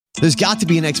There's got to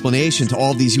be an explanation to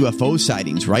all of these UFO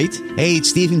sightings, right? Hey,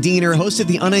 it's Stephen Diener, host of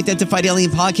the Unidentified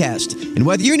Alien Podcast. And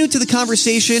whether you're new to the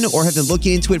conversation or have been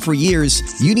looking into it for years,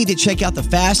 you need to check out the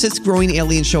fastest growing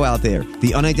alien show out there,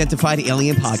 the Unidentified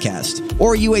Alien Podcast,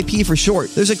 or UAP for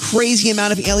short. There's a crazy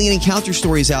amount of alien encounter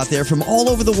stories out there from all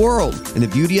over the world. And the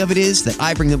beauty of it is that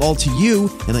I bring them all to you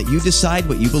and let you decide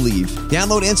what you believe.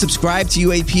 Download and subscribe to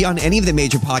UAP on any of the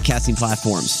major podcasting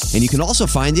platforms. And you can also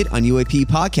find it on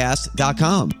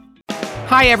UAPpodcast.com.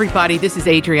 Hi, everybody. This is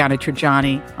Adriana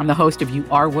Trajani. I'm the host of You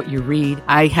Are What You Read.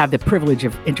 I have the privilege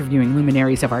of interviewing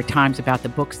luminaries of our times about the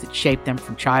books that shaped them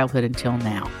from childhood until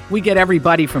now. We get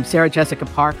everybody from Sarah Jessica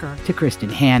Parker to Kristen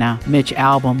Hanna, Mitch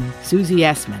Albom, Susie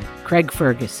Essman, Craig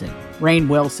Ferguson, Rainn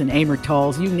Wilson, Amor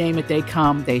Tolls, you name it, they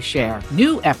come, they share.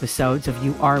 New episodes of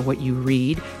You Are What You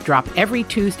Read drop every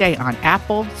Tuesday on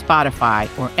Apple, Spotify,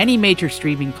 or any major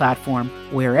streaming platform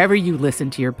wherever you listen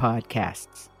to your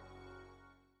podcasts.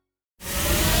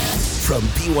 From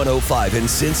B105 in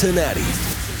Cincinnati,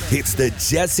 it's the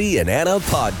Jesse and Anna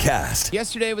podcast.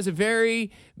 Yesterday was a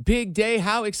very big day.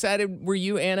 How excited were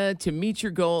you, Anna, to meet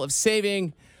your goal of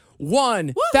saving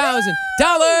 $1,000?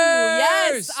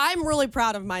 Yes, I'm really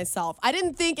proud of myself. I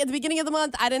didn't think at the beginning of the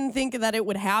month, I didn't think that it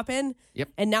would happen.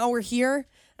 Yep. And now we're here,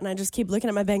 and I just keep looking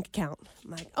at my bank account.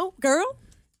 I'm like, oh, girl,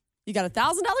 you got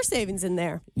 $1,000 savings in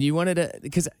there. You wanted to,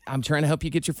 because I'm trying to help you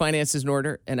get your finances in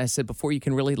order. And I said, before you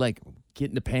can really get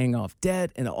into paying off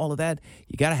debt and all of that,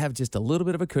 you got to have just a little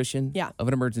bit of a cushion of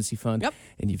an emergency fund. Yep.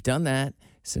 And you've done that.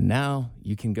 So now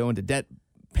you can go into debt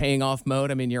paying off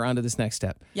mode. I mean, you're on to this next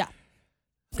step. Yeah.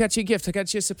 I've got you a gift. I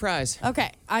got you a surprise.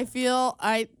 Okay. I feel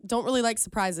I don't really like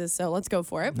surprises, so let's go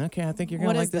for it. Okay. I think you're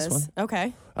going to like this one.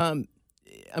 Okay. I'm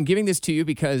giving this to you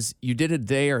because you did it a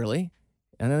day early.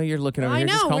 I know you're looking over here.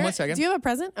 Just call 1 second. Do you have a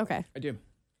present? Okay. I do.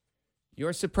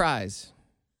 Your surprise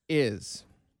is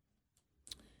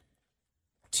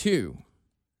 2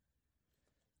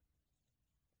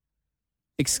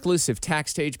 exclusive tax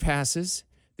stage passes.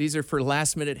 These are for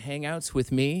last minute hangouts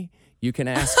with me. You can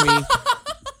ask me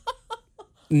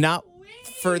not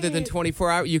further than 24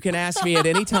 hours. You can ask me at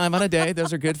any time on a day.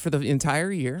 Those are good for the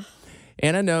entire year.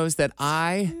 Anna knows that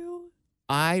I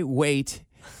wait.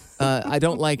 I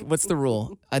don't like, what's the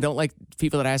rule? I don't like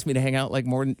people that ask me to hang out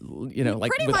more than,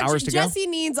 Pretty with much, hours to Jesse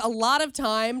needs a lot of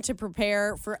time to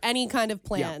prepare for any kind of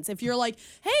plans. Yeah. If you're like,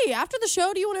 hey, after the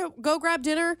show, do you want to go grab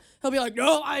dinner? He'll be like,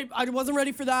 no, I wasn't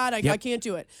ready for that. I can't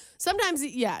do it. Sometimes,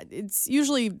 it's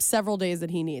usually several days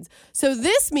that he needs. So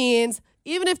this means,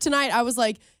 even if tonight I was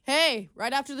like, hey,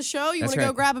 right after the show, you want to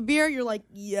go grab a beer? You're like,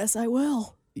 yes, I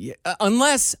will. Yeah,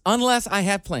 unless I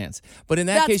have plans. But in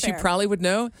that case, fair. You probably would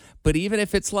know. But even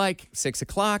if it's 6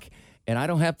 o'clock and I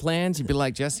don't have plans, you'd be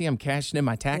like, Jesse, I'm cashing in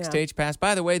my tax stage pass.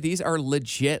 By the way, these are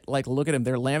legit. Look at them.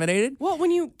 They're laminated. Well,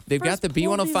 They've got the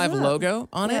B105 logo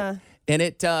on it. And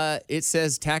it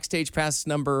says tax stage pass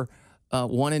number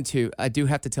 1 and 2. I do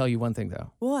have to tell you one thing,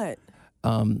 though. What?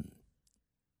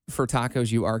 For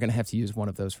tacos, you are going to have to use one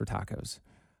of those for tacos.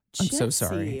 I'm so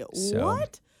sorry.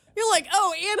 What? You're like,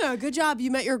 oh, Anna, good job.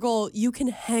 You met your goal. You can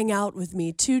hang out with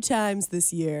me 2 times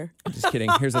this year. I'm just kidding.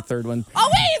 Here's a third one. Oh,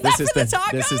 wait, this is the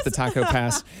tacos? This is the taco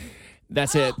pass.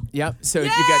 That's it. Yep. So you've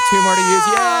got 2 more to use.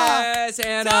 Yes,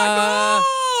 Anna.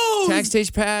 Tacos! Tax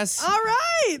stage pass. All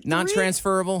right.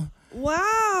 Non-transferable.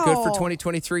 Wow. Good for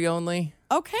 2023 only.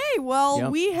 Okay.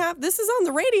 Well, this is on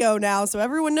the radio now, so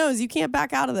everyone knows you can't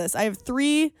back out of this. I have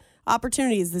 3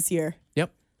 opportunities this year.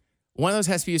 Yep. One of those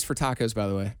has to be used for tacos, by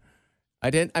the way. I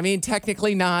didn't. I mean,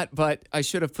 technically not, but I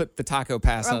should have put the taco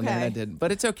pass on there and I didn't.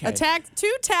 But it's okay.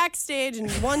 2 tax stage and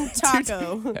 1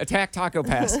 taco. Attack taco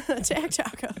pass. Attack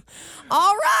taco.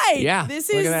 All right. Yeah. This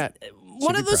look is at that.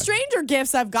 one of those stranger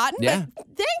gifts I've gotten. Yeah. But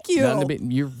thank you.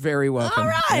 You're very welcome. All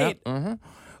right. Yep. Uh-huh.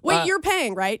 Wait, you're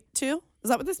paying, right? 2? Is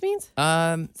that what this means?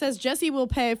 It says Jesse will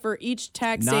pay for each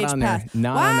tax stage on pass. There.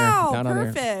 Not wow, on there. Not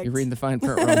perfect. on there. You're reading the fine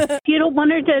print wrong. You don't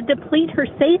want her to deplete her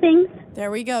savings.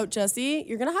 There we go, Jesse.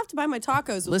 You're gonna have to buy my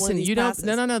tacos with one of these passes.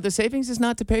 No. The savings is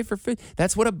not to pay for food.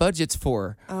 That's what a budget's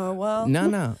for. Oh well.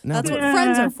 No. That's what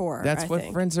friends are for. That's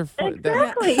what friends are for.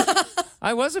 Exactly.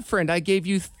 I was a friend. I gave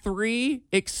you 3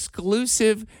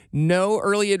 exclusive, no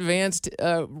early advanced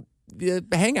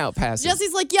hangout passes.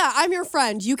 Jesse's like, yeah, I'm your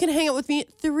friend. You can hang out with me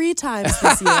 3 times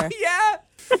this year. Yeah.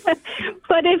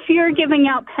 But if you're giving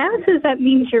out passes, that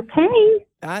means you're paying.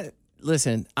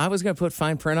 Listen, I was going to put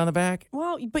fine print on the back.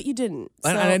 Well, but you didn't.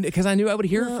 Because I knew I would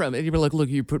hear from it. You'd be like, look,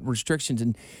 you put restrictions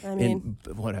and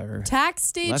whatever. Tax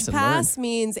stage Lesson pass learned.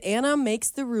 means Anna makes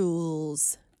the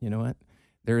rules. You know what?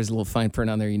 There is a little fine print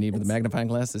on there you need with a magnifying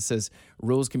glass that says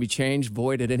rules can be changed,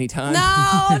 void at any time. No.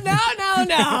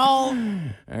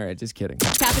 All right, just kidding.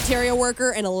 Cafeteria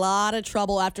worker in a lot of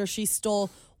trouble after she stole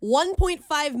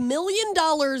 $1.5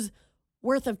 million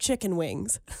worth of chicken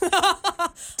wings.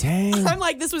 Dang. I'm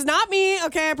like, this was not me.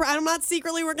 Okay, I'm not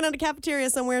secretly working at a cafeteria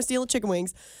somewhere stealing chicken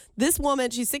wings. This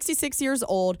woman, she's 66 years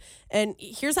old, and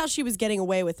here's how she was getting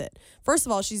away with it. First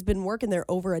of all, she's been working there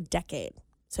over a decade.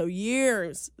 So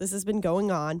years this has been going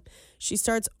on. She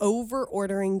starts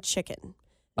over-ordering chicken.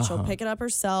 She'll pick it up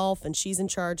herself, and she's in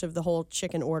charge of the whole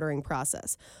chicken ordering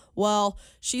process. Well,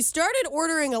 she started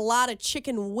ordering a lot of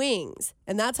chicken wings,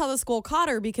 and that's how the school caught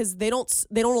her because they don't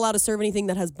allow to serve anything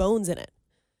that has bones in it.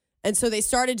 And so they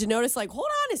started to notice, like, hold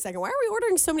on a second, why are we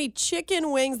ordering so many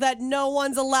chicken wings that no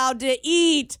one's allowed to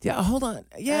eat? Yeah, hold on.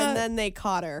 Yeah. And then they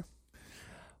caught her.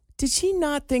 Did she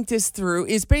not think this through?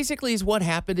 Is what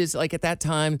happened is like at that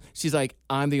time, she's like,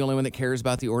 I'm the only one that cares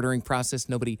about the ordering process.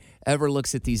 Nobody ever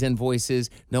looks at these invoices.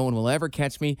 No one will ever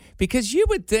catch me. Because you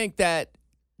would think that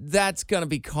that's going to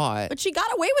be caught. But she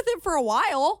got away with it for a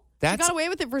while. She got away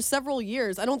with it for several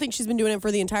years. I don't think she's been doing it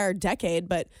for the entire decade,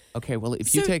 but... Okay, well,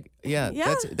 if you take... Yeah,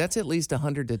 that's at least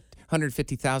 100 to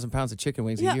 150,000 pounds of chicken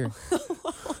wings a year.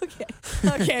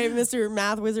 Okay, Mr.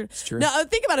 Math Wizard. It's true. Now,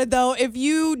 think about it, though. If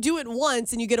you do it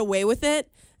once and you get away with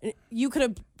it, you could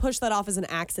have pushed that off as an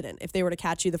accident if they were to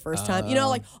catch you the first time. You know,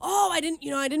 like, I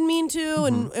didn't mean to,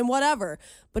 and whatever.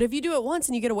 But if you do it once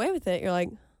and you get away with it, you're like,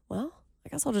 well, I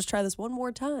guess I'll just try this one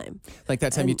more time. Like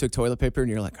that time you took toilet paper and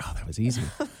you're like, oh, that was easy.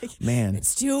 Man.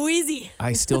 It's too easy.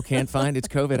 I still can't find, it's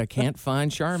COVID, I can't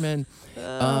find Charmin.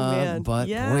 Man. But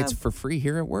boy, it's for free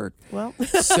here at work. Well,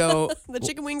 so the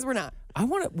chicken wings were not.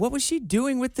 What was she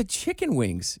doing with the chicken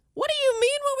wings? What do you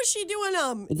mean? What was she doing?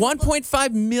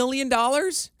 $1.5 million?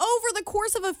 Over the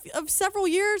course of several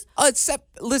years?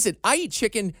 Listen, I eat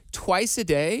chicken twice a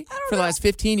day for the last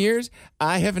 15 years.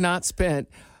 I have not spent...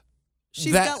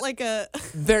 She's got like a...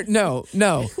 No.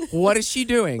 What is she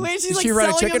doing? Wait, Does she run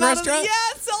a chicken restaurant?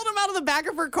 Selling them out of the back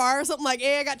of her car or something like,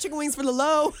 hey, I got chicken wings for the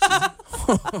low.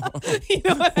 You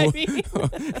know what I mean?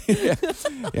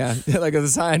 yeah. Like a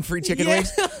sign, free chicken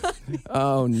wings?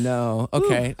 Oh, no.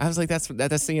 Okay. I was like, that's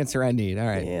the answer I need. All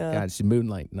right. Yeah. God, she's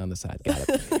moonlighting on the side. Got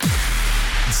it.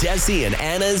 Jesse and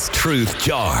Anna's Truth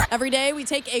Jar. Every day we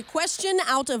take a question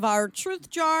out of our truth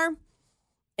jar.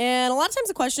 And a lot of times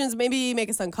the questions maybe make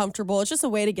us uncomfortable. It's just a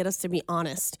way to get us to be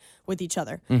honest with each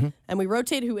other. Mm-hmm. And we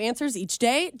rotate who answers each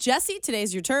day. Jesse,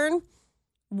 today's your turn.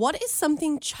 What is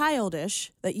something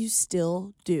childish that you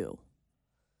still do?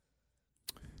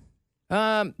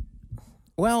 I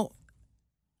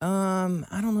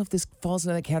don't know if this falls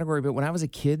into that category, but when I was a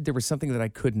kid, there was something that I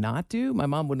could not do. My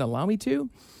mom wouldn't allow me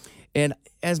to. And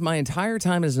as my entire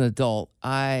time as an adult,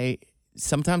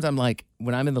 sometimes I'm like,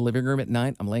 when I'm in the living room at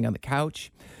night, I'm laying on the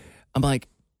couch. I'm like,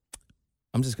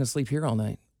 I'm just going to sleep here all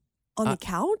night. On the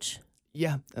couch?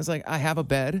 Yeah. I was like, I have a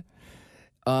bed,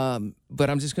 but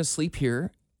I'm just going to sleep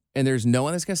here, and there's no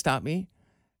one that's going to stop me.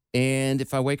 And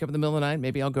if I wake up in the middle of the night,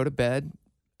 maybe I'll go to bed.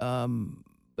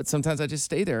 But sometimes I just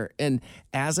stay there. And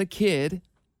as a kid,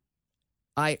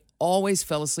 I always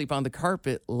fell asleep on the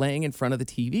carpet laying in front of the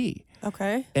TV.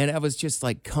 Okay. And I was just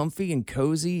like comfy and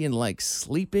cozy and like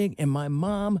sleeping. And my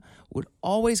mom would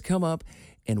always come up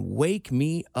and wake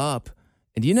me up.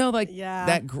 And you know, like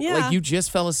like you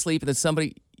just fell asleep and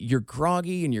then you're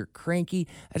groggy and you're cranky.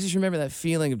 I just remember that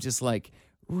feeling of just like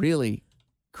really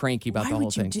cranky about the whole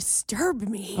thing. Why would you disturb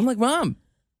me? I'm like, Mom,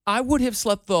 I would have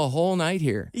slept the whole night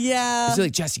here. Yeah. She's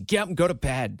like, Jesse, get up and go to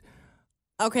bed.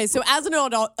 Okay, so as an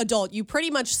adult, you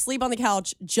pretty much sleep on the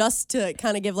couch just to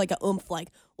kind of give like a oomph, like,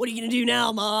 what are you going to do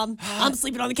now, Mom? I'm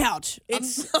sleeping on the couch. I'm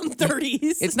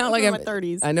 30s. It's not like I'm in my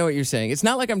 30s. I know what you're saying. It's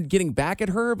not like I'm getting back at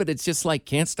her, but it's just like,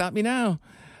 can't stop me now.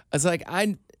 It's like,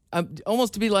 I'm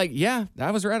almost to be like, yeah, I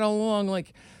was right all along.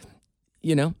 Like,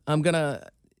 you know, I'm tired.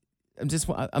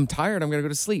 I'm going to go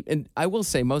to sleep. And I will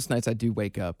say most nights I do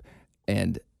wake up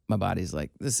and my body's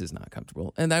like, this is not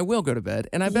comfortable. And I will go to bed.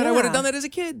 And I bet I would have done that as a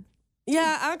kid.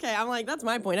 Yeah, okay. I'm like, that's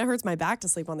my point. It hurts my back to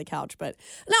sleep on the couch. But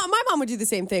no, my mom would do the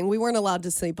same thing. We weren't allowed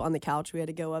to sleep on the couch. We had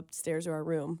to go upstairs to our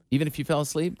room. Even if you fell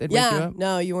asleep, they'd wake you up?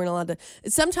 No, you weren't allowed to.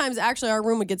 Sometimes, actually, our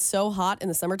room would get so hot in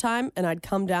the summertime, and I'd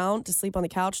come down to sleep on the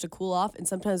couch to cool off. And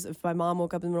sometimes if my mom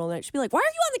woke up in the middle of the night, she'd be like, why are you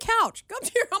on the couch? Come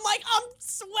here. I'm like, I'm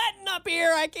sweating up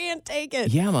here. I can't take it.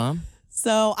 Yeah, Mom.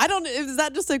 So is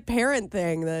that just a parent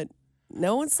thing that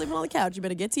no one's sleeping on the couch? You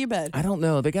better get to your bed. I don't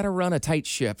know. They got to run a tight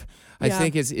ship. I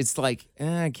think it's like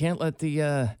I can't let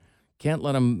the can't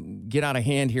let them get out of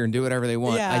hand here and do whatever they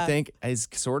want. Yeah. I think is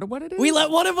sort of what it is. We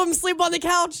let one of them sleep on the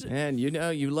couch. And you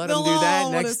let They'll them do that.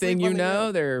 all wanna Next thing sleep you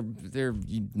on the know,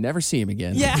 you never see them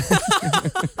again. Yeah.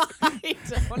 I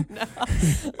don't know.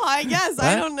 I guess.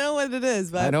 I don't know what it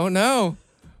is, but I don't know.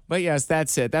 But yes,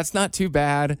 that's it. That's not too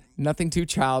bad. Nothing too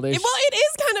childish. Well, it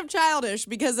is kind of childish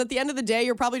because at the end of the day,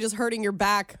 you're probably just hurting your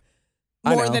back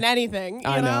I more know. than anything. You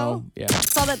I know. Yeah.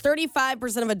 Saw that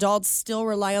 35% of adults still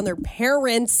rely on their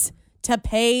parents to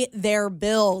pay their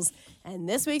bills. And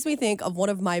this makes me think of one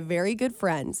of my very good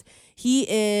friends. He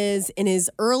is in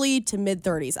his early to mid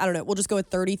 30s. I don't know. We'll just go with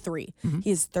 33. He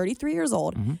is 33 years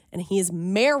old and he is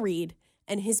married,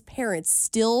 and his parents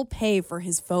still pay for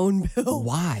his phone bill.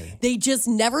 Why? They just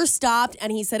never stopped.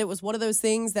 And he said it was one of those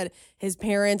things that his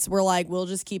parents were like, we'll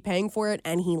just keep paying for it.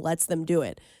 And he lets them do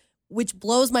it, which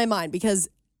blows my mind because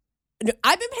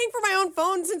I've been paying for my own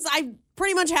phone since I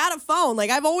pretty much had a phone. Like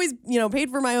I've always, paid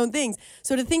for my own things.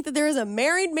 So to think that there is a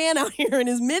married man out here in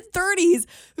his mid 30s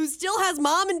who still has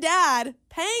mom and dad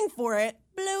paying for it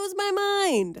blows my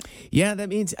mind. Yeah, that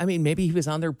means, maybe he was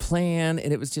on their plan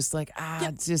and it was just like,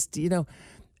 just.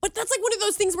 But that's like one of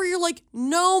those things where you're like,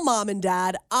 no, mom and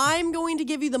dad, I'm going to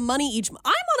give you the money each month.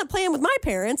 I'm on a plan with my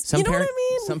parents. You know what I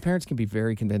mean? Some parents can be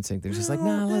very convincing. They're just like,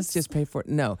 no, let's just pay for it.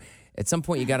 No. At some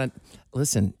point, you got to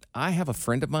listen. I have a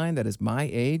friend of mine that is my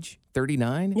age,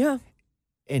 39. Yeah.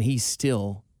 And he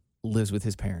still lives with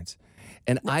his parents.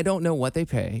 And I don't know what they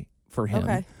pay for him.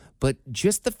 Okay. But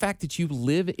just the fact that you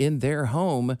live in their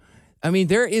home,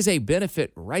 there is a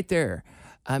benefit right there.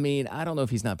 I don't know if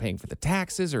he's not paying for the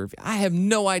taxes or I have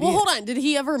no idea. Well, hold on. Did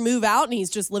he ever move out and he's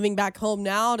just living back home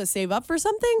now to save up for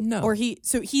something? No. Or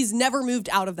he's never moved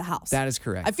out of the house. That is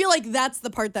correct. I feel like that's the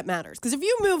part that matters. Because if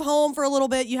you move home for a little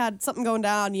bit, you had something going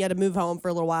down, you had to move home for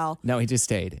a little while. No, he just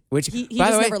stayed. Which He by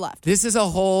just the way, never left. This is a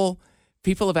whole.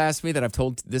 People have asked me that I've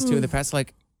told this to in the past.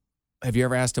 Like, have you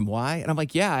ever asked him why? And I'm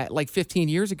like, yeah, like 15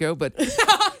 years ago. But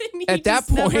at that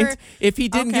point, if he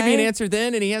didn't give me an answer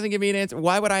then, and he hasn't given me an answer,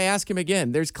 why would I ask him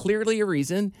again? There's clearly a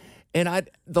reason. And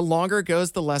the longer it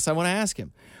goes, the less I want to ask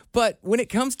him. But when it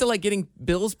comes to like getting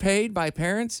bills paid by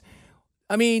parents,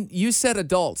 you said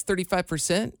adults,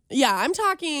 35%. Yeah, I'm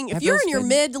talking if Have you're those in your been-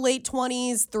 mid to late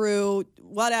 20s through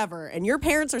whatever, and your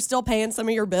parents are still paying some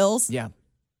of your bills. Yeah.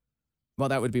 Well,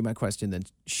 that would be my question then.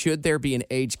 Should there be an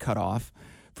age cutoff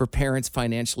for parents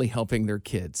financially helping their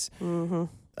kids? Mm-hmm.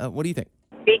 What do you think?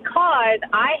 Because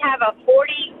I have a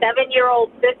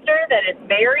 47-year-old sister that is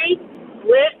married,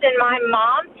 lives in my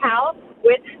mom's house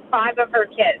with 5 of her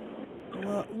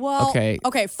kids. Well,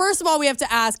 Okay. First of all, we have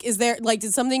to ask: is there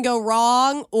did something go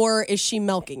wrong, or is she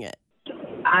milking it?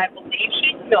 I believe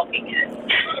she's milking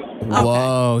it.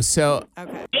 Whoa. So,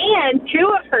 Okay. And 2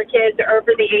 of her kids are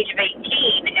over the age of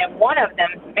 18, and one of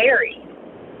them's married.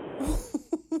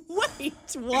 Wait,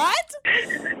 what?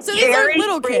 So these are Very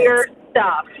little clear kids.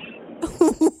 stuff.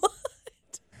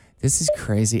 this is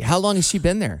crazy. How long has she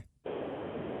been there?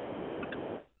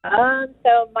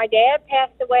 So my dad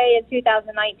passed away in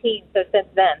 2019, so since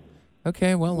then.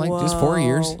 Okay, well, just 4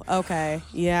 years. Whoa, Okay,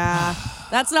 yeah.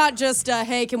 That's not just,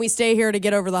 hey, can we stay here to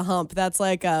get over the hump? That's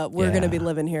like, we're going to be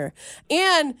living here.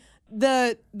 And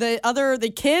the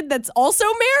kid that's also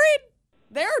married,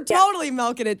 they're totally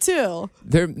milking it too.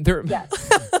 They're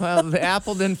well, the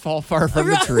apple didn't fall far from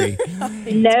the tree.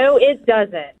 No, it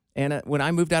doesn't. And when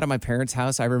I moved out of my parents'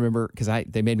 house, I remember because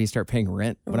they made me start paying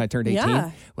rent when I turned 18.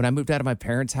 Yeah. When I moved out of my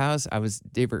parents' house,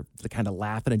 they were kind of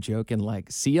laughing and joking,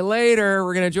 like, "See you later.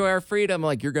 We're gonna enjoy our freedom." I'm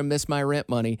like, "You're gonna miss my rent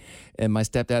money." And my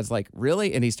stepdad's like,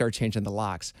 "Really?" And he started changing the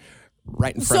locks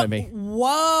right in front of me,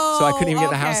 Whoa. so I couldn't even get in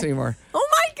the okay. house anymore. Oh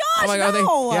my gosh, I'm like,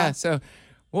 no. yeah. So,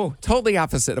 whoa, totally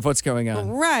opposite of what's going on.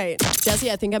 Right.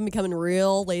 Jesse, I think I'm becoming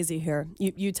real lazy here.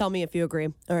 You tell me if you agree.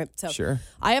 All right. So Sure.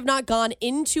 I have not gone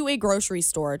into a grocery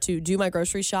store to do my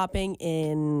grocery shopping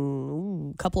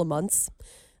in a couple of months.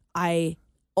 I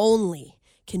only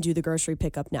can do the grocery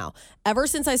pickup now. Ever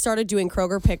since I started doing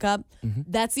Kroger pickup,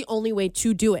 that's the only way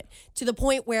to do it. To the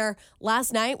point where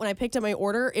last night when I picked up my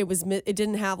order, it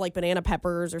didn't have like banana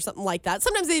peppers or something like that.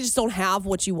 Sometimes they just don't have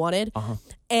what you wanted.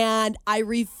 And I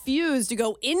refused to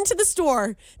go into the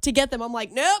store to get them. I'm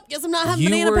like, nope, guess I'm not having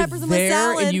banana peppers in my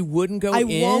salad. And you wouldn't go I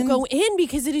in? won't go in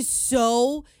because it is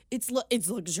so... It's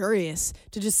luxurious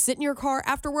to just sit in your car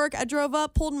after work. I drove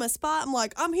up, pulled in my spot. I'm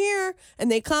like, I'm here.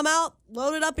 And they come out,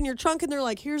 load it up in your trunk, and they're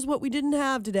like, here's what we didn't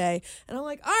have today. And I'm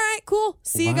like, all right, cool.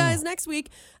 See you guys next week.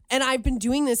 And I've been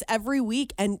doing this every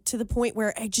week, and to the point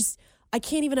where I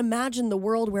can't even imagine the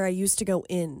world where I used to go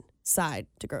inside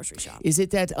to grocery shop. Is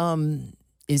it that,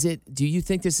 do you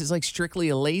think this is like strictly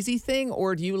a lazy thing,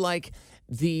 or do you like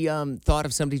the thought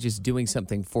of somebody just doing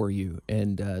something for you,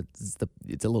 and it's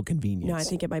a little convenience. No, I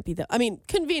think it might be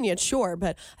convenient, sure,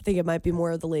 but I think it might be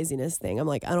more of the laziness thing. I'm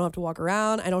like, I don't have to walk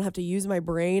around. I don't have to use my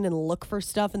brain and look for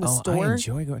stuff in the store. I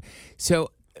enjoy going.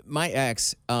 So my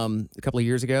ex, a couple of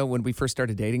years ago when we first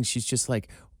started dating, she's just like,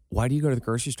 why do you go to the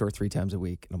grocery store 3 times a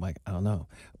week? And I'm like, I don't know.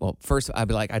 Well, first I'd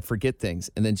be like, I'd forget things.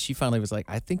 And then she finally was like,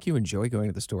 I think you enjoy going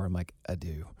to the store. I'm like, I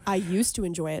do. I used to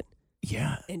enjoy it.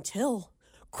 Yeah. Until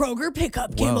Kroger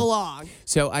pickup came along.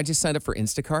 So I just signed up for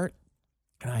Instacart.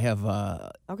 And I have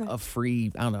a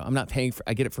free, I don't know, I'm not paying for,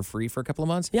 I get it for free for a couple of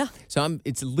months. Yeah. So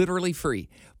it's literally free.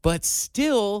 But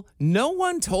still, no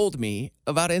one told me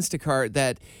about Instacart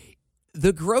that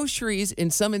the groceries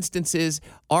in some instances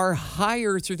are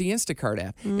higher through the Instacart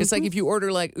app. Mm-hmm. It's like if you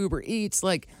order like Uber Eats,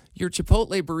 like your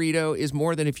Chipotle burrito is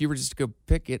more than if you were just to go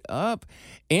pick it up.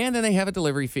 And then they have a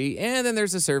delivery fee. And then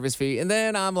there's a service fee. And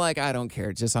then I'm like, I don't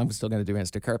care. I'm still going to do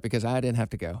Instacart because I didn't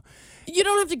have to go. You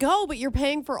don't have to go, but you're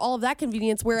paying for all of that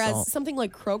convenience. Whereas something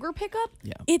like Kroger pickup,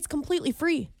 it's completely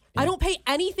free. Yeah. I don't pay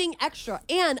anything extra,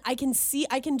 and I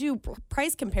can do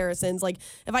price comparisons. Like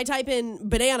if I type in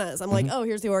bananas, I'm like, oh,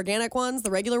 here's the organic ones,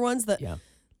 the regular ones.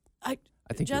 I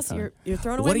think Jess, you're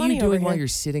throwing away money. What are you doing while here. you're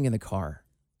sitting in the car?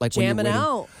 Like jamming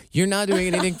out. You're not doing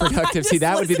anything productive. See,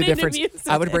 that would be the difference.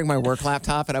 I would bring my work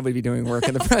laptop, and I would be doing work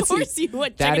in the front seat. Of course you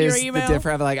would. That is the difference.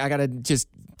 I'm like, I gotta just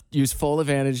use full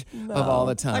advantage of all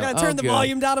the time. I gotta turn the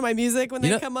volume down on my music when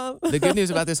they come up. The good news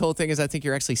about this whole thing is I think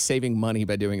you're actually saving money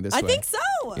by doing it this way. I think so.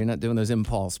 You're not doing those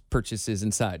impulse purchases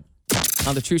inside.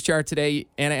 On the Truth Jar today,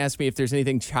 Anna asked me if there's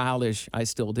anything childish I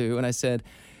still do. And I said,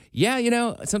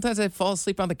 yeah, sometimes I fall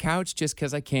asleep on the couch just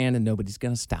because I can and nobody's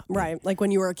going to stop me. Right, like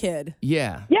when you were a kid.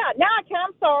 Yeah. Yeah, now I can.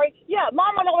 I'm sorry. Yeah,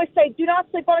 Mom would always say, do not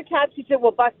sleep on a couch. She said,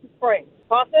 we'll bust the springs.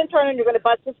 Toss it and turn and you're going to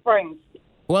bust the springs.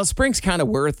 Well, springs kind of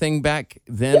were a thing back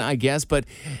then, I guess. But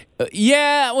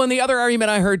well, and the other argument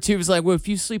I heard too was like, well, if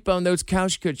you sleep on those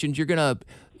couch cushions, you're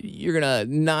gonna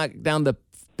knock down the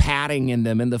padding in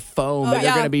them and the foam, and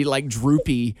they're gonna be like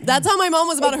droopy. That's how my mom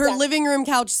was about her living room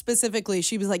couch specifically.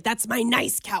 She was like, "That's my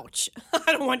nice couch.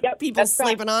 I don't want people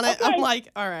sleeping on it." Okay. I'm like,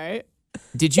 "All right."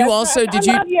 Did you also? Did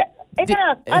you? Love you.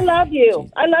 I love you.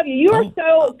 I love you. You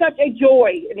are such a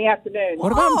joy in the afternoon.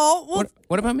 What about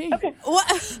what about me? Okay.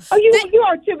 What? Oh, you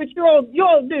are too, but you're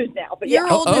old news now. But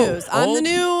you're old news. I'm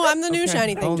the new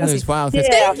shiny thing, Jesse. News. Wow. Yeah.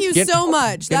 Thank you so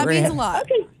much. That means a lot.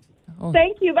 Okay.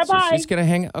 Thank you. Bye bye. She's gonna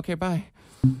hang. Okay. Bye.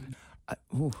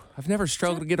 I've never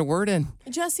struggled to get a word in.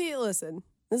 Jesse, listen.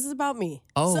 This is about me.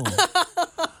 Oh.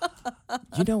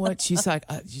 You know what? She's like,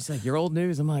 you're old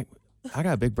news. I'm like, I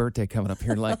got a big birthday coming up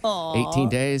here in like 18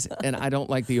 days, and I don't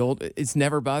like the old. It's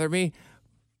never bothered me,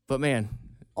 but man,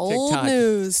 old TikTok,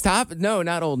 news. Stop! No,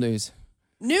 not old news.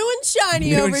 New and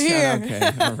shiny over here.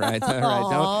 Okay, all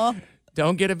right.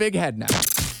 Don't get a big head now.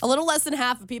 A little less than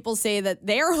half of people say that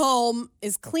their home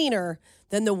is cleaner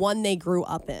than the one they grew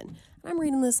up in. I'm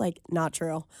reading this like not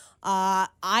true. I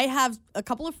have a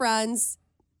couple of friends.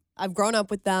 I've grown up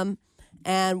with them,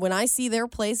 and when I see their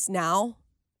place now,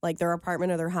 like their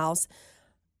apartment or their house,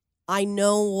 I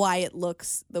know why it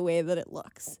looks the way that it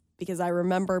looks. Because I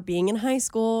remember being in high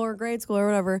school or grade school or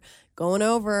whatever, going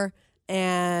over,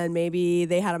 and maybe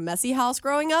they had a messy house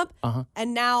growing up. Uh-huh.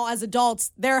 And now as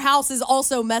adults, their house is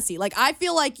also messy. Like I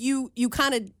feel like you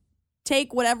kind of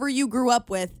take whatever you grew up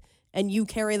with and you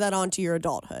carry that on to your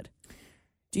adulthood.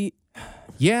 Do you?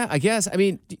 Yeah, I guess. I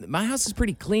mean, my house is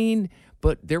pretty clean,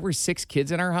 but there were 6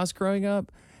 kids in our house growing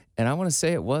up. And I want to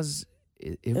say it wasn't.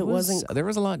 There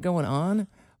was a lot going on,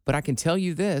 but I can tell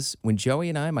you this: when Joey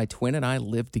and I, my twin and I,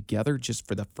 lived together just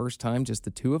for the first time, just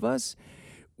the two of us,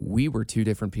 we were 2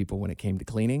 different people when it came to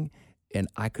cleaning, and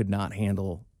I could not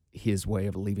handle his way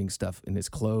of leaving stuff in his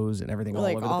clothes and everything all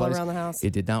over the place. Around the house.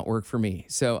 It did not work for me.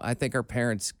 So I think our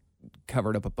parents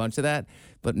covered up a bunch of that,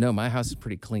 but no, my house is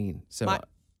pretty clean.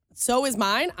 So is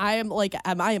mine. I am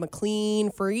a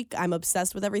clean freak. I'm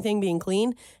obsessed with everything being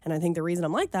clean, and I think the reason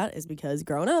I'm like that is because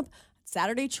growing up,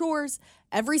 Saturday chores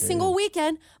every single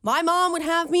weekend. My mom would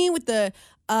have me with the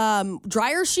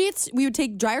dryer sheets. We would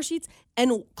take dryer sheets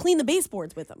and clean the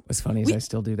baseboards with them. What's funny is I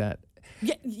still do that.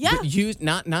 Yeah.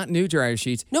 But not new dryer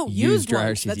sheets. No, used dryer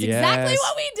ones. sheets. That's exactly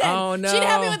what we did. Oh, no. She'd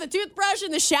have me with a toothbrush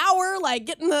in the shower, like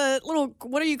getting the little,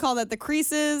 what do you call that? The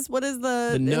creases? What is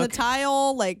the in the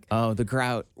tile? Like the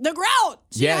grout. The grout.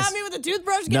 She'd have me with a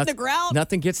toothbrush, get the grout.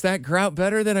 Nothing gets that grout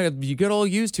better than a good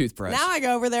old used toothbrush. Now I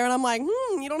go over there and I'm like,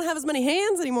 you don't have as many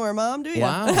hands anymore, Mom, do you?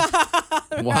 Wow.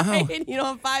 Wow. Right? You don't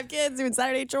have 5 kids doing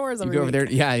Saturday chores every week. Over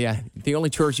there. Yeah. The only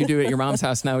chores you do at your mom's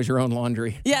house now is your own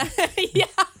laundry. Yeah. Yeah.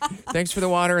 Thanks for the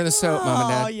water and the soap, Mom and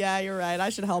Dad. Oh, yeah, you're right. I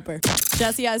should help her.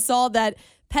 Jesse, I saw that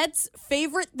Pets'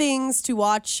 favorite things to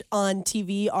watch on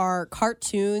TV are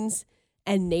cartoons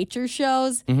and nature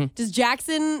shows. Does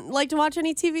Jackson like to watch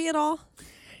any TV at all?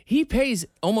 He pays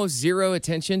almost zero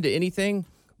attention to anything,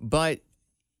 but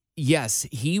yes,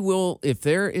 he will. If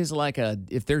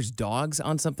there's dogs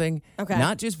on something,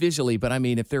 not just visually, but I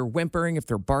mean, if they're whimpering, if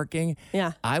they're barking,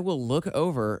 I will look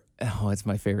over. Oh, it's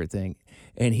my favorite thing.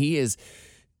 And he's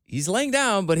laying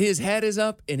down, but his head is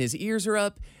up and his ears are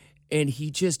up. And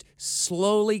he just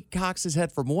slowly cocks his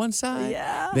head from one side.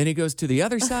 Yeah. Then he goes to the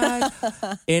other side.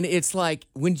 And it's like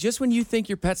when you think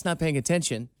your pet's not paying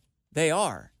attention, they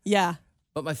are. Yeah.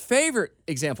 But my favorite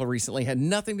example recently had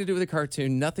nothing to do with a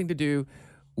cartoon, nothing to do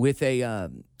with a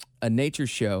nature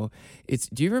show.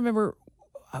 Do you remember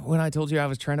when I told you I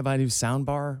was trying to buy a new sound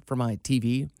bar for my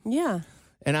TV? Yeah.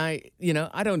 And I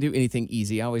don't do anything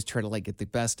easy. I always try to get the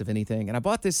best of anything. And I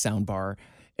bought this sound bar.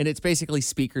 And it's basically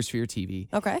speakers for your TV.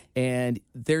 Okay. And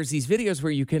there's these videos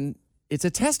where it's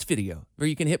a test video where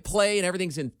you can hit play and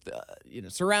everything's in,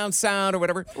 surround sound or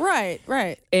whatever.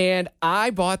 Right. And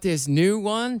I bought this new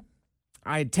one.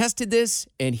 I had tested this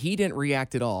and he didn't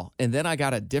react at all. And then I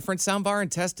got a different sound bar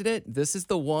and tested it. This is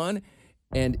the one.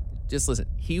 And just listen,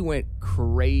 he went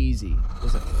crazy.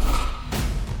 Listen.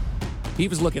 He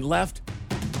was looking left.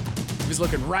 He was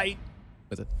looking right.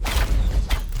 Listen.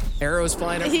 Arrows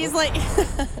flying over. He's like...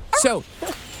 So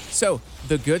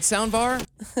the good sound bar,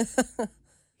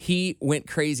 he went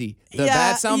crazy. The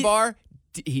bad sound bar,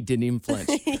 he didn't even flinch.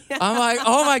 I'm like,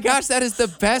 oh my gosh, that is the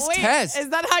best test. Is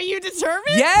that how you determine?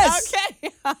 Yes. Okay.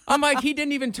 I'm like, he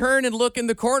didn't even turn and look in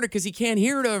the corner because he can't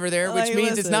hear it over there, which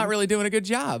means it's not really doing a good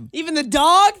job. Even the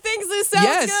dog thinks this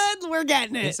sounds good. We're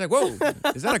getting it. It's like, whoa,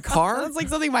 is that a car? That's like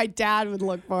something my dad would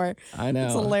look for. I know.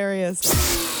 It's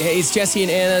hilarious. Hey, it's Jesse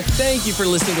and Anna. Thank you for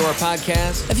listening to our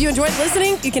podcast. If you enjoyed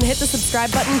listening, you can hit the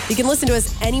subscribe button. You can listen to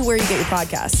us anywhere you get your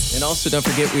podcasts. And also, don't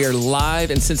forget, we are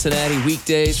live in Cincinnati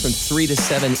weekdays from 3 to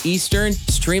 7 Eastern.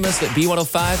 Stream us at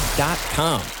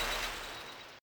B105.com.